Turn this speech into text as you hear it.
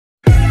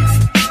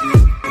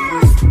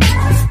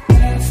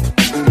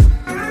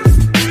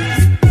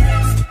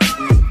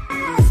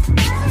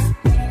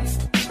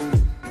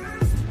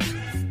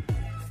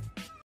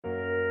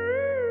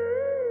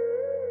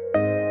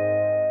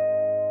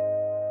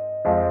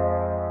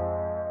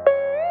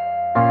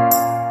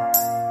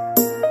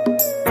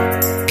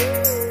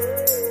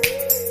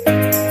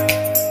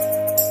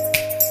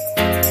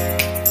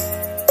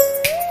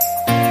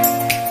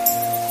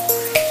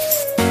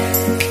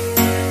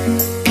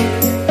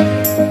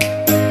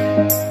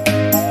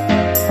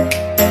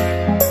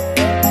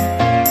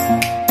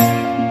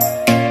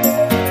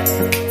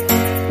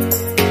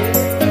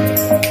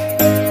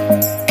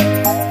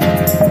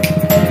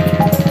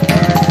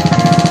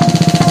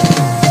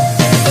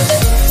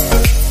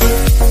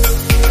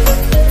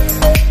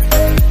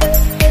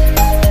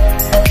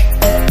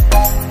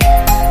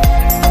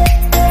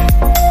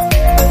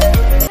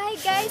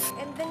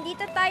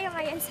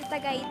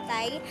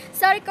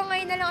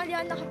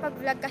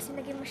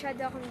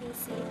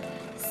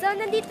So,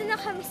 nandito na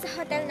kami sa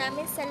hotel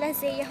namin, sa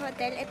Lazea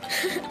Hotel.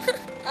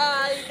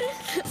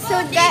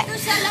 So, dito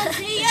sa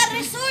Lazea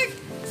Resort!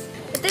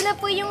 Ito na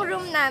po yung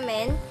room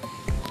namin.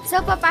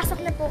 So,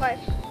 papasok na po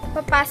kayo.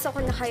 Papasok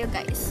na kayo,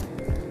 guys.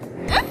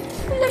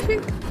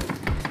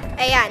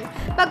 Ayan.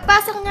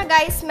 Pagpasok niya,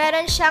 guys,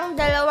 meron siyang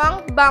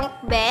 2 bunk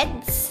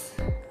beds.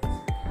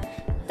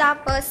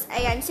 Tapos,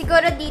 ayan,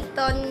 siguro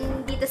dito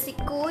si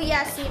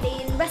Kuya, si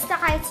Rain, basta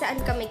kahit saan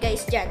kami,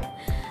 guys, dyan.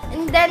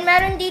 And then,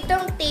 meron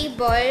ditong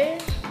table,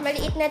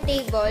 maliit na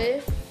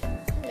table.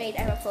 Wait,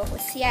 I'm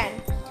focus. Yan.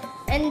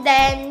 And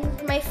then,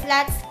 may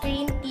flat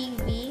screen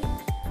TV.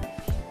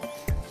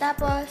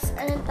 Tapos,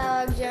 anong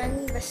tawag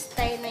dyan?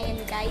 Basta na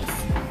yan, guys.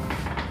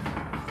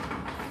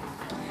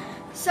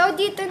 So,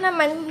 dito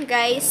naman,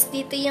 guys,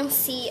 dito yung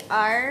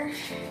CR.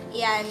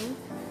 Yan.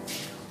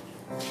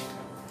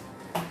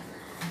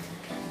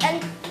 And,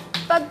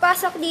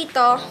 pagpasok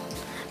dito,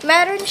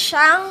 meron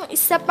siyang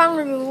isa pang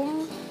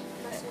room.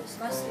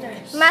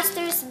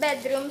 Master's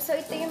bedroom. So,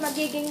 ito yung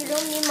magiging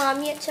room ni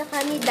Mommy at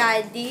saka ni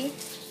Daddy.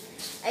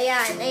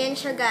 Ayan. Ayan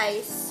siya,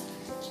 guys.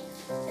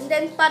 And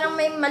then, parang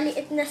may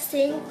maliit na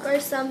sink or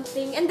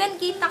something. And then,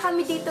 kita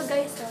kami dito,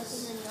 guys. So,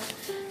 tingnan nyo.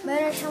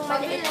 Meron siyang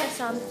maliit na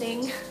something.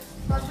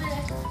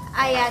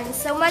 Ayan.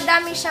 So,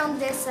 madami siyang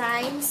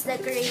designs,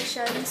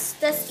 decorations.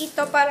 Tapos,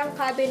 ito parang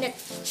cabinet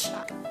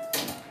siya.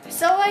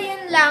 So,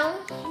 ayun lang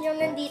yung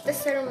nandito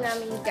sa room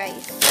namin,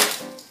 guys.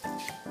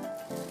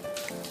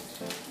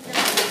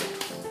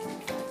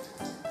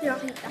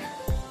 Nakita.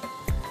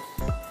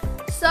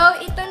 So,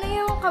 ito na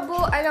yung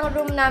kabuuan ng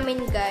room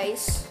namin,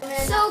 guys.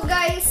 So,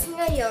 guys,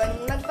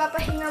 ngayon,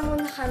 magpapahinga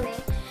muna kami.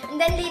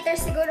 And then, later,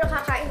 siguro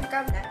kakain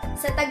kami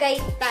sa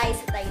Tagaytay.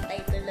 Sa Tagaytay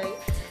tuloy.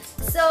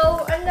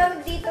 So,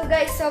 ano dito,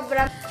 guys,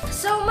 sobrang...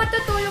 So,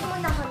 matutulog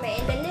muna kami.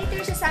 And then,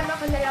 later, sasama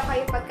ko na lang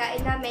kayo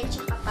pagkain namin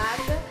tsaka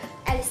pag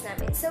alis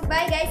namin. So,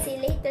 bye, guys. See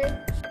you later.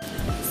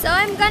 So,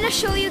 I'm gonna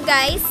show you,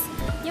 guys,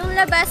 yung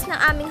labas ng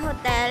aming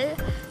hotel.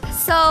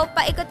 So,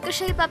 paikot ko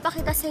siya,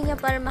 ipapakita sa inyo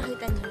para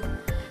makita niyo.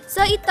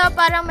 So, ito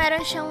parang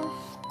meron siyang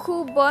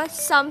kubo,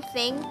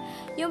 something.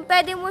 Yung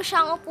pwede mo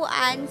siyang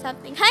upuan,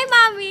 something. Hi,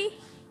 Mommy!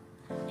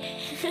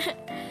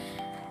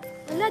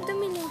 Wala,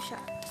 dumilim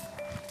siya.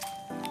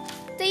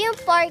 Ito yung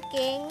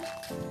parking.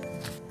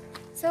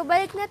 So,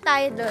 balik na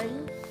tayo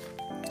doon.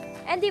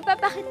 And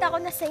ipapakita ko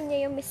na sa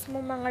inyo yung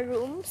mismo mga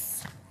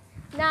rooms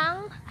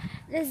ng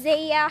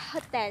Lazea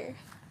Hotel.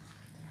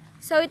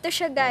 So, ito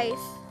siya,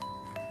 guys.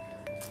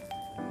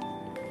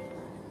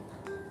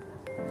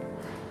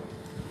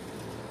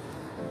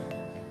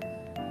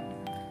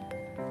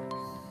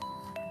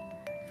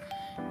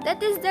 That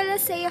is the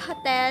Lazea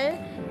Hotel.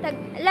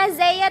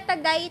 Lazea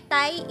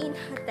Tagaytay Inn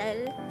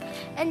Hotel.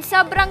 And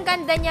sobrang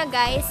ganda niya,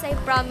 guys. I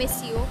promise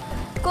you.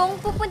 Kung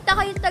pupunta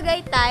kayo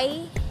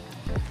Tagaytay,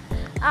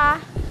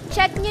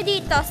 check nyo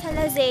dito sa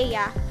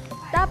Lazea.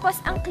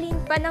 Tapos, ang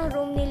clean pa ng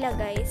room nila,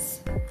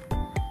 guys.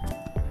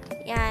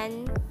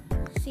 Yan.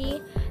 See?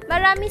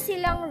 Marami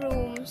silang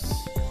rooms.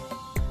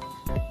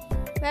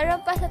 Meron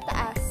pa sa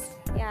taas.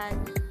 Yan.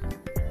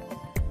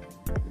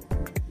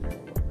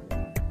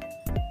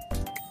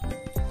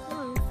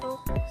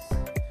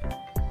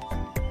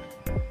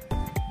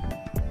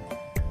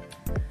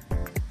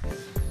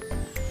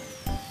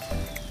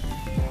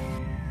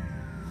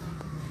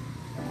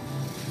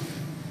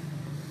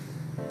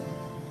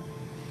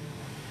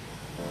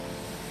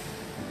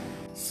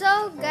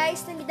 So,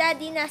 guys, ni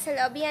Daddy nasa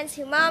loob. Yan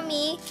si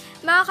Mommy.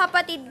 Mga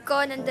kapatid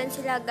ko, nandun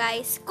sila,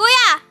 guys.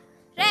 Kuya!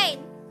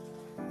 Rain!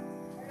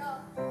 Hello.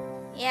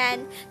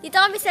 Yan. Dito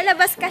kami sa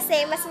labas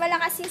kasi mas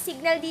malakas yung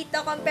signal dito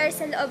compare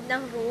sa loob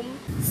ng room.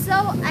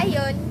 So,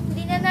 ayun.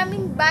 Hindi na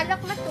namin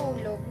balak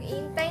matulog.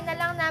 Iintay na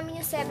lang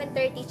namin yung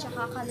 7:30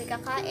 tsaka kami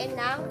kakain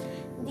ng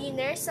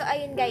dinner. So,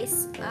 ayun,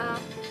 guys.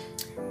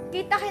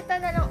 Kita-kita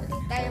na lang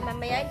ulit tayo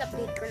mamaya.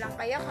 I-update ko lang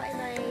kayo kung ano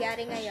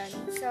nangyayari ngayon.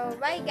 So,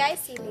 bye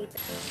guys. See you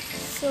later.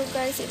 So,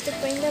 guys, ito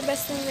po yung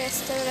labas ng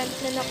restaurant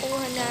na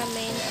nakuha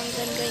namin. Ang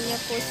ganda niya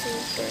po,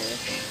 super.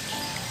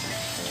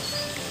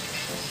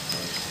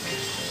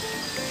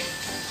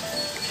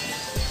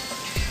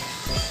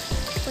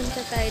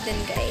 Punta tayo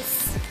dun,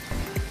 guys.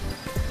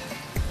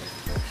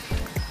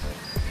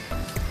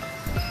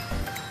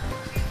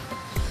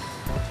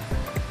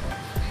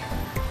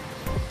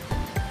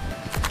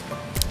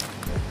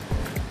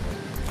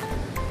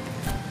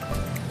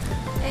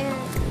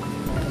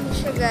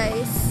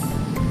 Guys.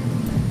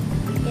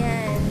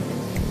 Yan.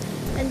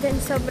 And then,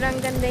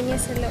 sobrang ganda niya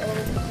sa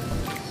loob.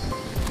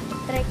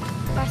 Try,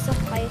 pasok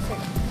kayo sa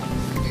loob.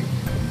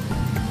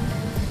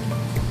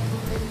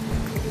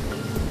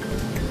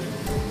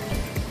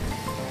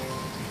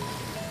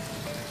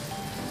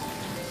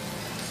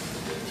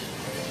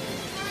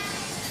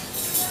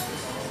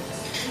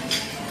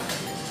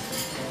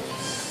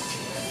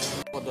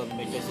 Doon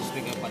may Jesus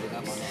bigyan pa din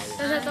ako.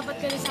 Natatakot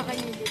ka rin sa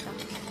kanya dito.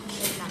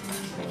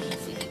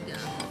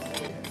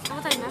 Ako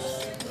tayo na?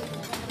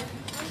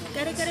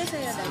 Kare-kare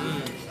sa'yo daw.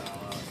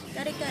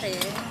 Kare-kare.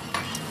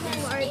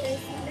 Order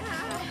sila.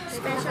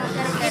 Special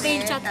kare-kare.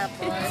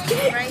 Tapos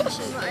fried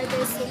chicken.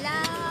 Order sila.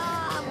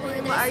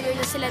 ma-order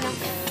na sila ng...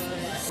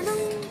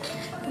 Anong...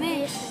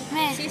 Me.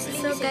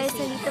 So guys,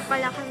 nandito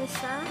pala kami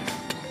sa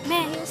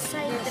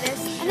Viewside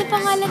Restaurant. Ano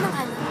pangalan ng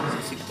ano?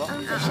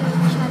 Ang official.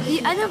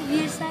 Ano?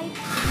 Viewside?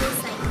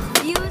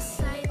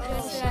 Viewside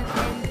Restaurant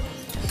and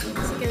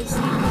si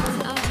Kassy.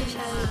 Ang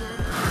official niya.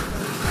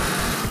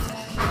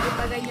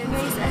 Diba ganyan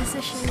guys, ang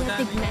social niya.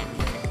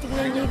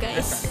 Tignan niyo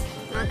guys.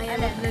 Mga kaya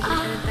nag-vlog siya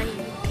ng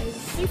tahimik guys.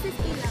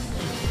 350 lang.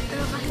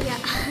 Pero kahiya.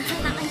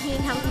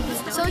 Nakahinang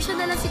dito. Social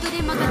na lang siguro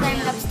yung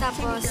mag-timelapse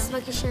tapos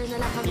mag-share na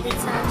lang kami din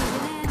sa video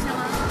na yan.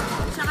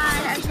 Saka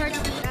share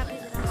naman yung akin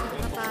na sa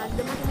kapag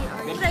dumating yung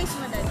order. Rice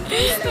mo dali.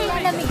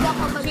 Malamig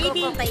ako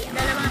magkukupay.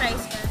 Dalawang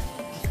rice ka.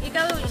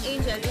 Ikaw,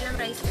 Angel, ilang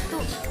rice ka? 2.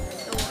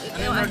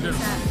 Ikaw,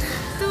 Anissa.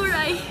 2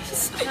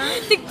 rice.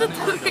 Tigto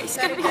 2 rice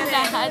kami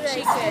lahat.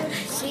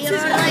 Zero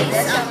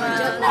rice.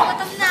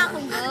 Nagutom na ako,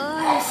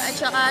 guys. At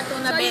saka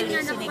tuna So yun belly,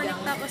 nga,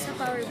 sinigang. nakakonect ako sa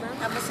power bank.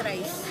 Tapos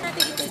rice.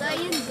 So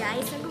ayun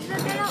guys,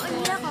 nag-vlog na lang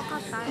ulit ako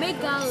kapag. May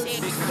gals.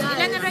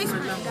 Ilan na rice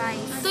mo?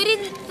 Guys. Turin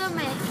to tu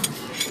rin.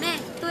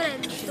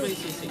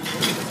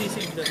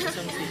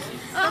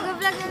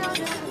 Mag-vlog na lang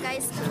ulit ako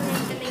guys kasi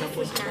ito na yung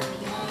food namin.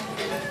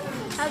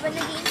 Habang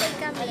nag-iintay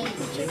kami,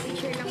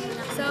 picture lang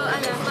muna. So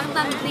ano,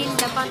 pang-thumbnail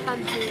na,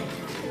 pang-thumbnail.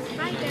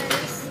 Bye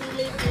guys, see you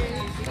later.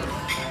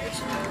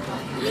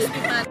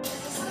 Crispy pat.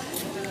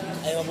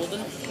 Ay, mabuto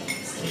na.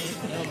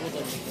 Ay,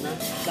 mabuto.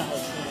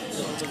 Lakot.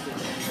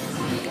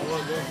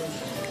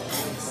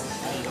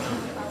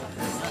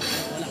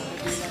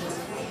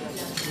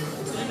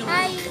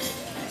 Hi!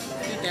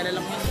 Kaya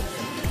lang yun.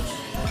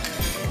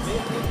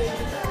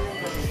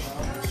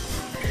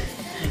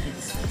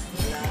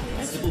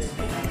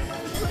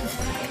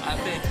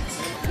 Ate.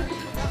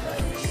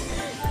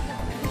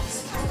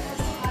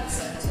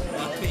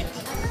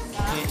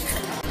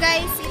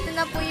 Guys, ito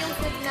na po yung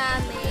food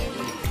namin.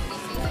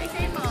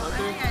 Say mo,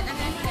 ano yan? Ano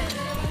yan?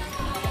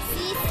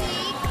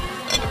 Sisig.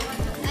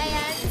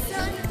 Ayan. So,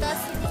 ano to?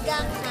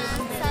 Sinigang na.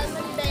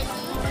 Salmon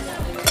belly.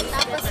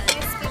 Tapos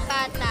crispy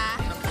pata.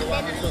 And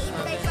then,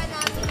 hinihintay pa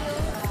namin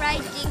yung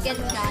fried chicken,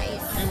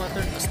 guys. Ay,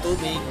 water. Mas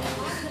tubig.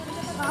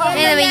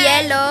 Ayan, may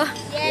yellow.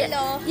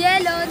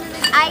 Yellow na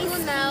Ice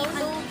now,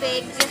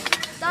 tubig.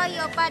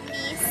 Toyo,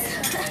 patis.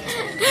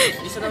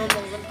 Isa naman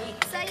mga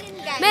ganito. So, yun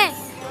guys. Me!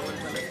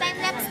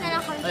 Time-lapse na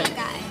lang kami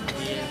kakain.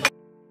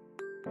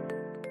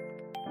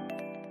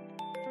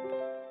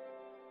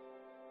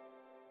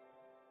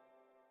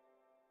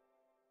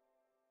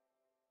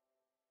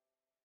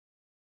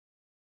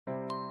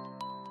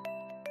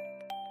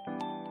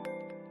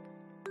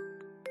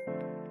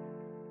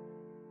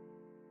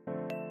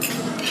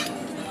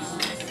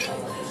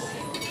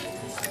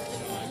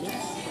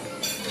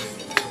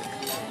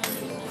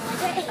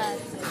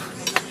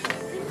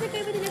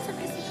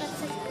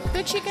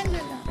 Good chicken na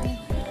lang.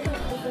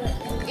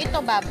 Ito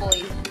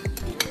baboy.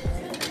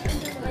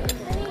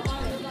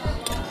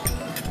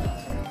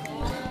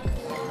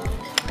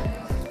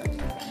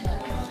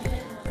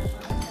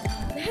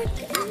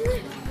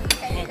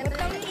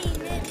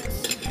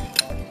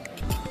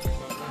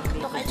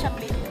 Ito ketchup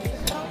din.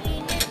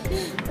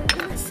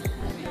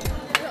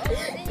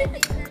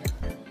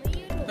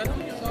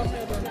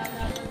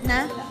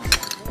 Na?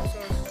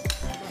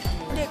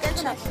 Hindi,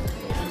 ketchup.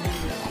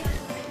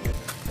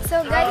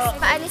 So guys,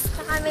 paalis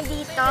pa kami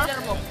dito.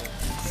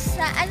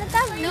 Sa ano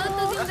tawag?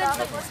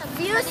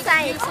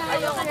 Viewside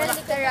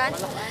Restaurant.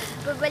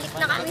 Babalik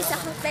na kami sa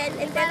hotel.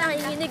 And then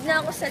nanginginig na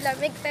ako sa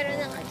lamig pero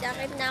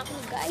naka-jacket na ako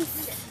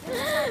guys.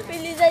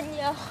 Pilisan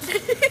niyo ako.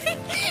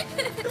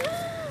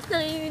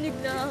 Nanginginig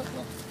na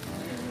ako.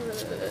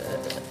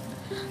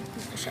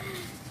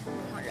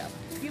 Harap.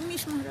 Yung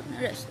mismo harap na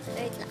restaurant.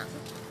 Wait lang.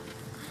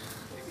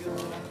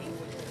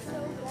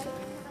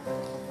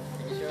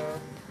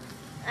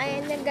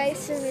 Ayan na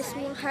guys, yung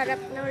mismong harap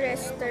ng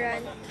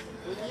restaurant.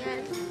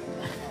 Ayan.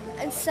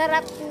 Ang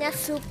sarap niya,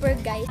 super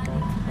guys.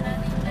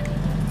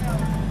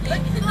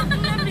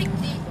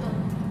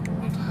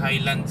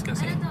 Highlands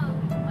kasi. Ano to?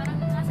 Parang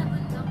nasa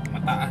bundok.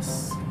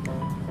 Mataas.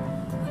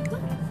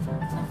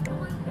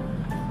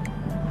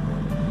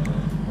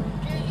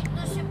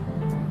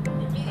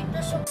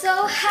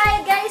 So,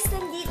 hi guys!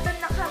 Nandito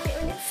na kami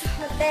ulit sa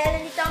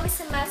hotel. Nandito kami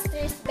sa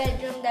master's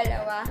bedroom 2.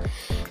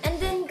 And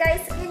then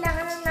guys,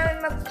 kailangan lang namin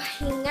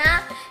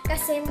magpahinga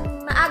kasi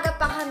maaga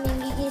pa kami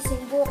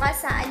gigising.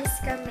 Bukas, aalis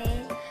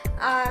kami.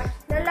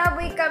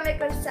 Lalaboy kami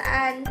kung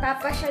saan.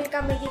 Papasyal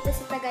kami dito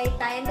sa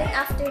Tagaytay. And then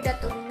after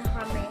that, uwi na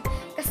kami.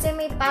 Kasi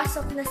may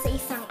pasok na sa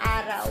isang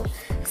araw.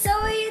 So,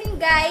 yun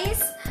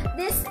guys.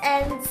 This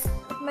ends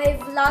my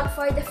vlog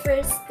for the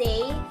first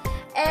day.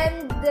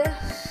 And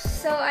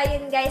so,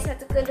 ayun guys,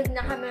 natutulog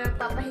na kami,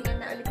 magpapahinga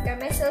na ulit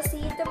kami. So, see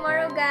you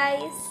tomorrow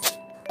guys!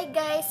 Hey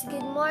guys,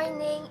 good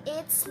morning!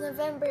 It's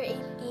November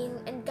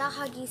 18 and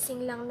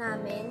kakagising lang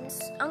namin.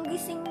 Ang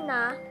gising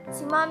na,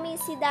 si Mommy,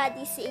 si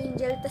Daddy, si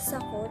Angel, tas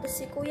ako, tas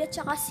si Kuya,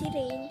 tsaka si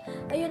Rain.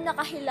 Ayun,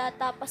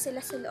 nakahilata pa sila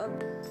sa loob.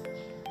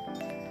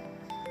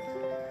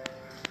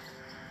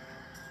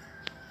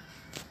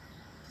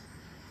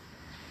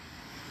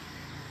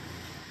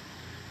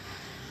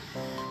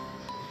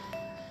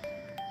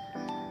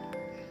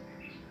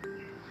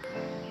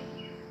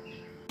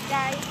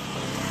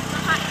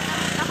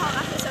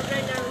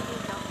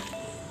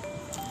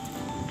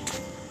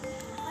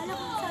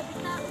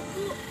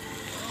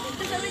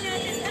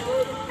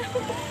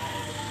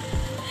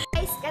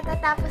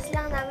 katatapos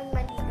lang namin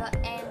maligo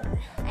and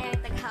ayun,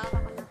 taghawak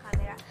ako ng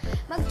camera.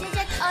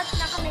 Mag-check out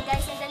na kami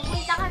guys and then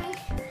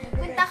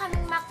punta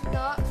kaming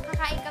McDo,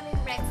 kakain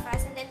kaming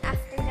breakfast and then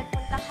after that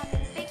punta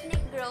kaming picnic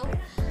grove.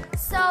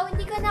 So,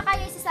 hindi ko na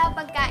kayo isa sa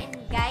pagkain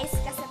guys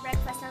kasi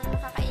breakfast lang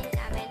nakakainin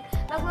namin.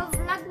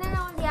 Mag-vlog na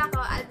lang ulit ako.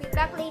 I'll be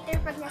back later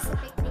pag nasa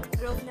picnic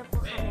grove na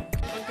po kami.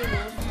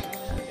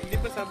 Hindi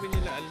pa sabi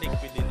nila a link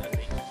within a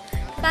link.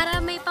 Para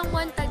may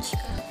pang-montage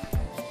ka.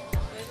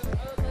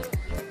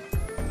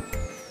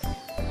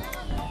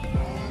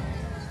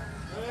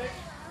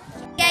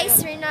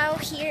 Guys, we're now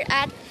here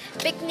at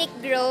Picnic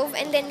Grove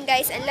and then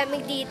guys, ang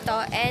lamig dito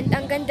and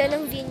ang ganda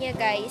ng view niya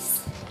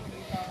guys.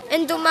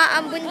 And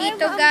dumaambon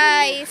dito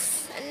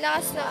guys. Ang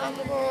lakas ng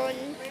ambon.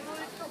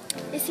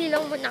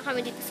 Isilong muna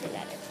kami dito sa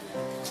lalim.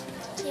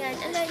 Yan,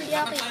 hindi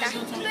ako kita.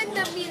 Ang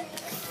ganda view.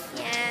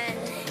 Yan.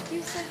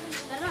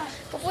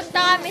 Pupunta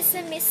kami sa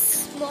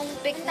mismong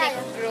Picnic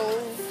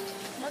Grove.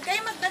 Huwag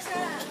kayo magdasa.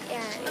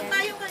 Yan, yan.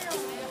 Tayo kayo.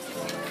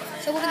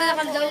 So, pupunta na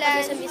kami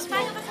sa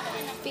mismong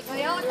picnic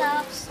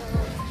grove. So,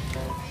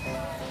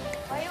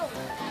 Tayo.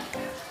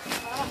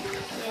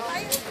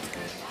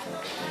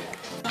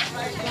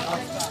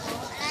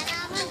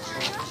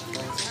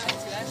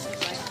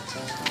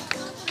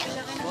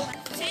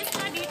 Safe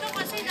na dito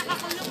kasi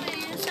nakakulong na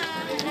yun sa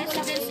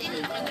Residence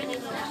Inn.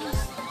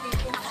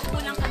 Nakaupo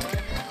lang kami.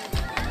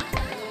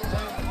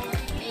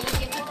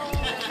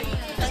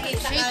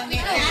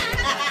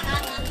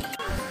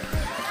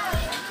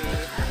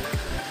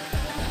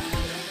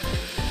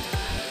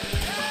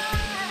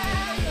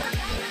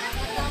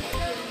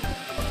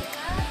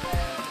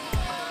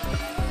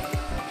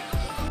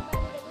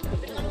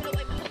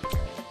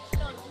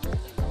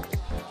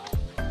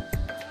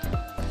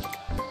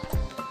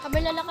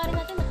 habang lalakarin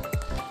natin ah.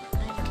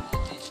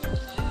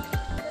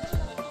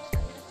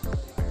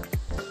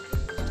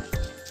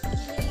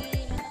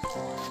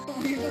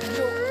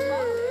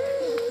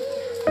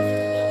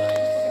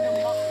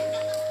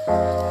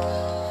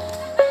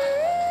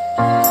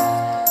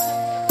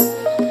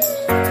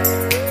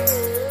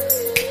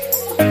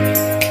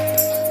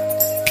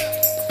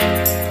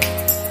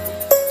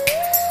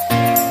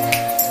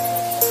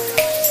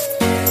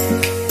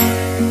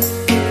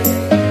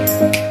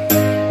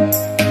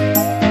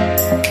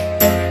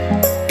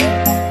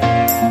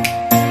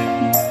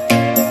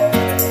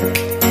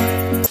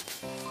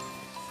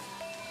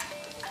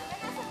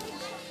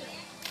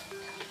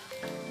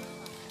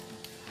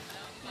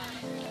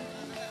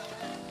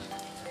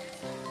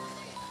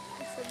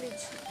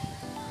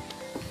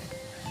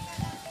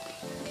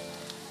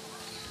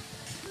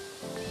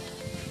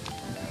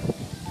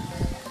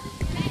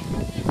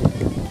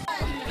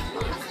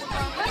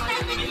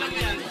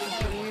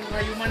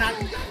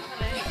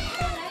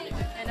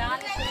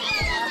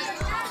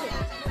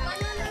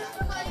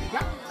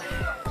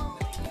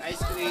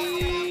 Ice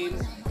cream.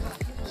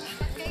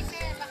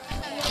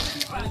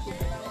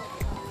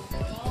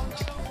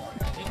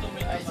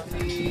 Ice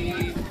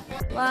cream.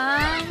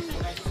 Wow!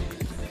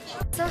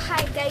 So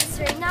hi guys,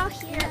 we're now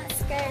here at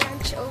Sky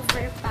Ranch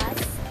Overpass.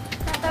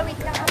 Tatawid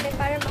lang kami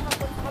para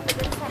makapunta kami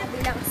dun sa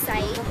kabilang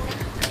side.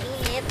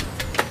 Mainit.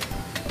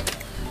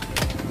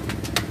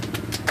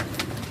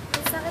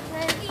 Ang sakit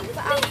na yung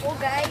paa ko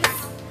guys.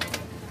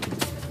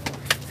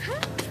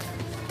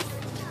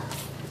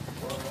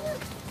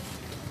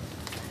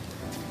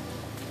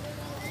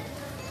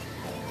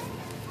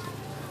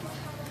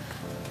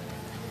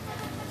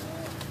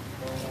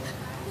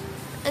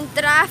 Ang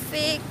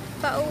traffic,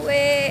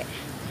 pauwi.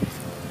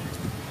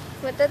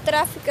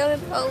 Mata-traffic kami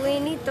pauwi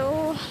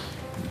nito.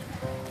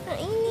 Ang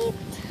init.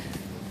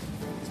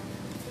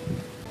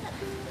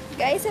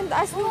 Guys, ang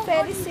taas ng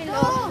Ferris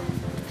sila.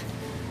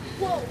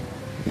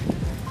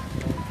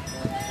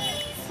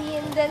 See,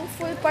 and then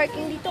full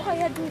parking dito,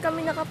 kaya din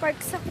kami nakapark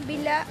sa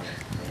kabila.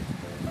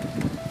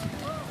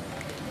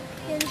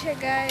 Yan siya,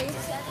 guys.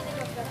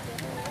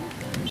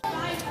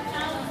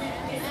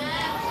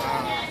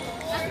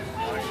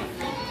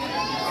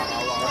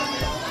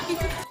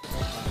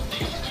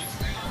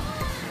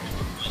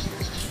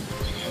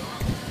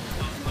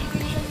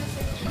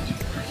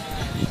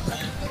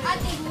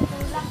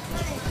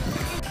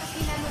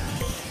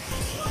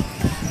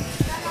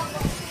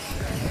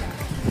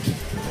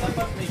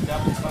 Dapat may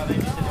gap para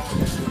hindi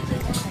sila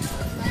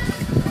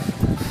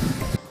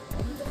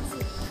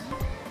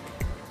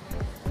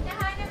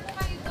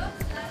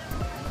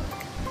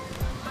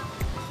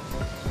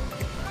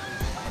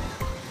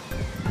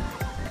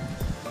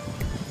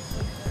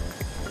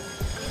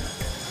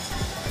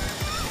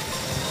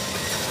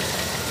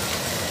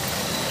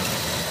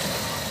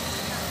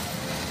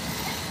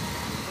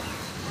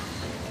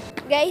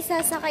Guys,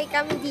 sasakay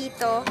kami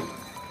dito.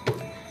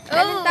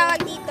 Anong tawag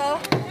dito?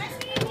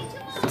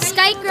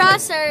 Sky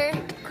Crosser.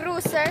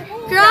 Cruiser?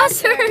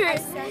 Crosser.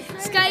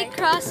 Sky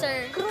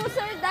Crosser.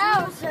 Cruiser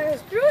daw.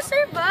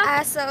 Cruiser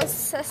ba? So,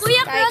 sa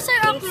Kuya, Sky Crosser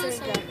o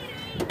Cruiser Cruiser?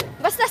 daw.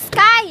 Basta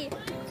Sky!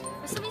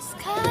 Basta may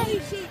Sky.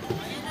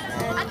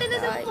 Ate,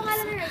 nasa Guys.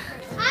 pangalan na rin.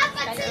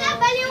 Ba't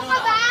sinabaliw ka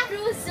ba?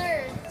 Cruiser.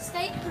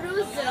 Sky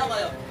Cruiser.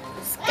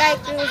 Sky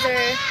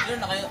Cruiser.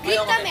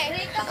 Green kami.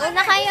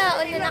 Una kayo.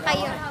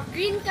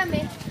 Green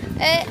kami.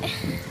 Eh,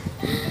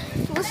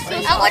 gusto.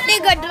 Ako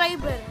tiga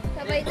driver.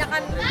 Sabay na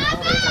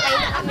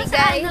kami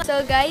guys.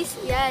 So guys,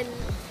 yan.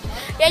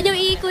 Yan yung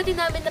iikutin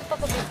namin ng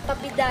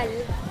papidal.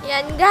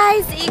 Yan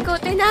guys,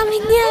 iikutin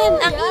namin yan.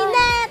 Ang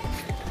init.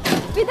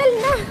 Pidal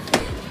na.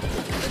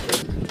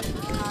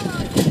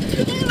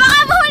 Baka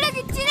mahulog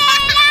yung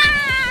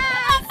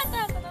chinelas!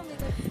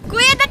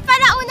 Kuya, dat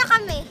pala una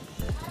kami.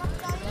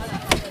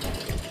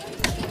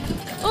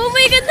 Oh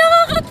my God,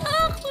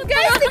 nakakatakot!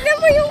 Guys, tignan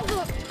mo yung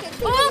book.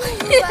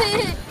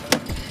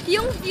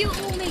 Yung view,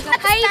 oh my God.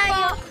 Hi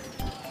po.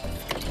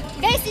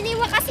 Guys,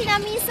 iniwan kasi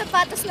namin yung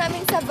sapatos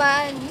namin sa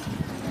van.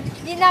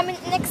 Hindi namin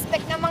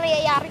in-expect na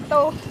mangyayari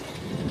to.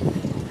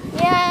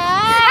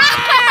 Yeah!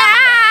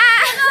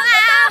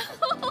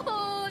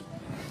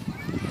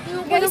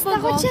 Guys,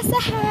 takot siya sa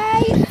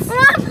heights.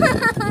 Mama!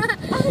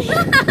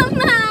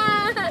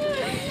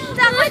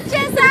 Takot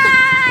siya sa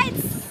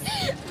heights.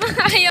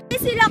 Ayaw.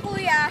 Sila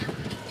kuya.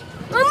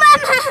 Oh,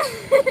 mama!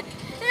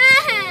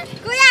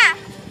 Kuya!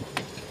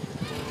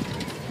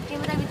 Kaya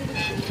mo tayo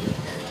bitin.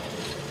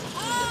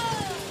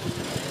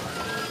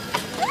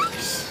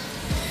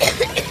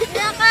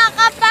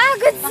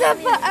 Nakakapagod sa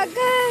paa,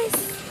 guys.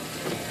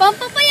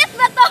 Pampapayat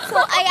ba to?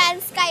 So,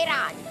 ayan, Sky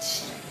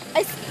Ranch.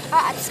 Ay,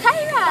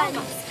 Sky Ranch.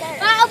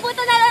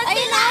 Makakabuto na lang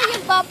Ayun na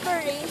yung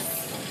bumper race.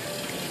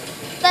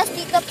 Tapos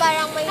dito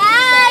parang may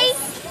Guys!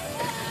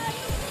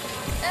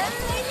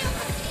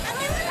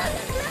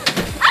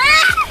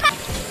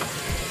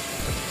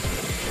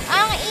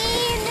 Ang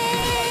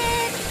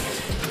init!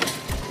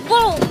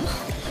 Boom!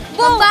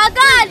 Boom!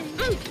 Bagal!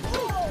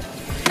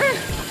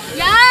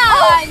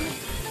 Yan!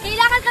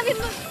 Kailangan kami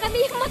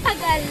yung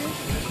matagal.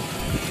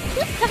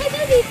 Sakit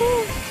na dito.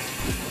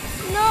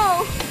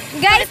 No!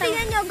 Guys,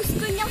 tingnan nyo,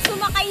 gusto niyang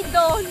sumakay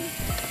doon.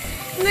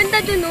 Ang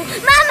ganda dun, oh.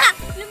 Mama!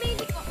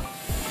 Lumili ko.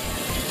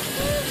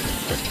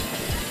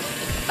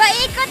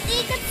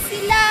 Paikot-ikot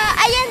sila.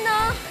 Ayan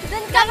no,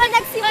 doon kami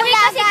nagsimula Kami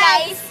kasi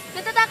guys.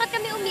 natatakot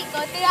kami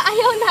umikot, kaya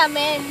ayaw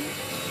namin.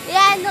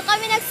 Yan, doon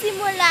kami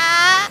nagsimula.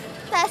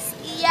 Tas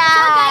iya.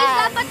 So guys,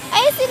 dapat...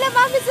 Ay, sila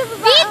mami sa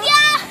baba.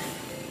 Vidya!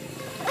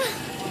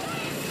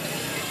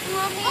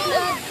 Mami,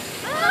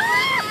 Mama!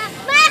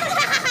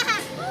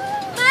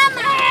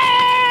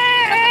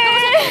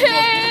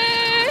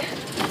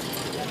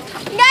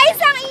 Guys,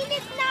 ang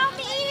init na.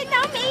 Umiinit.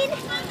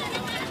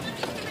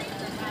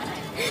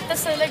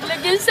 Tapos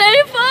nalaglag yung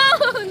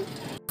cellphone!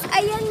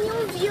 Ayan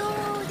yung view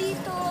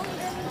dito. Ang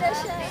ganda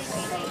siya.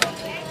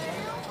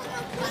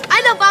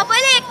 Ano,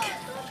 babalik?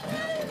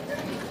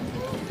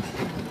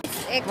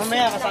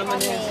 Mamaya kasama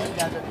niya yung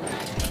gagat.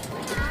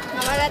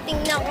 Nakarating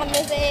na kami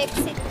sa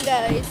exit,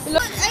 guys.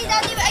 Ay,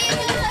 dati ba?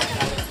 Ayan yung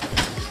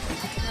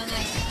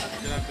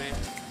Grabe.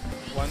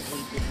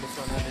 180 plus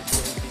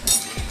 120.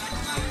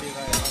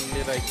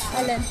 Only right.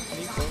 Alin?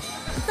 Dito.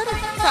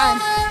 Saan?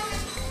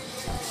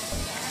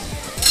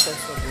 Sa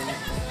sabi.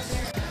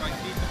 Pag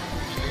dito mo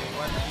bumili,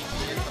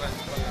 180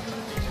 entrance pa lang.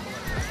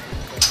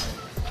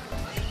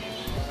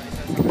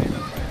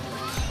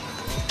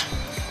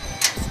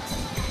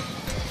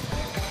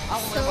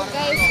 So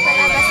guys,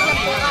 palabas na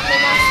po kami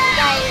ng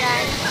Sky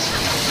Ranch.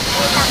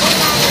 Kita ko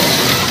tayo.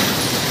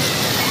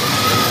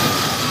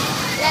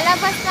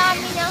 Lalabas na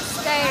kami ng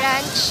Sky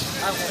Ranch.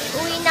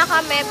 Uwi na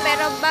kami,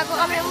 pero bago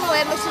kami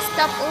umuwi,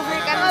 mag-stop over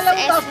kami sa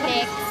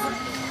SNEX.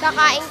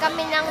 Kakain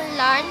kami ng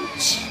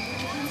lunch.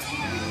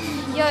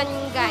 Yun,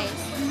 guys.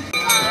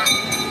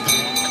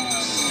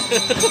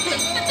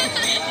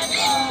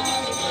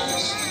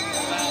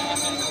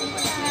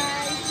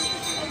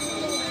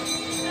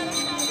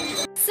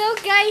 So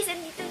guys,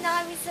 andito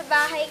na kami sa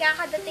bahay.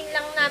 Kakadating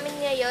lang namin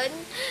ngayon.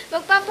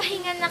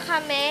 Magpapahinga na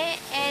kami.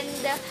 And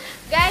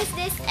guys,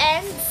 this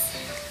ends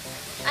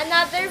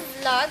another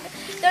vlog.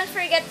 Don't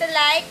forget to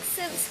like,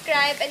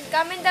 subscribe, and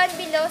comment down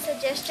below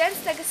suggestions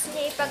na gusto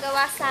niya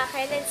ipagawa sa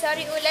akin. And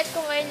sorry ulit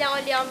kung ngayon lang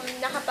ulit ako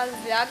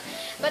nakapag-vlog.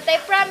 But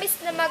I promise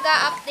na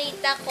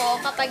mag-update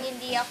ako kapag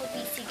hindi ako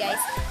busy,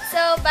 guys.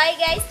 So, bye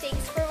guys.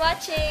 Thanks for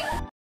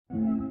watching.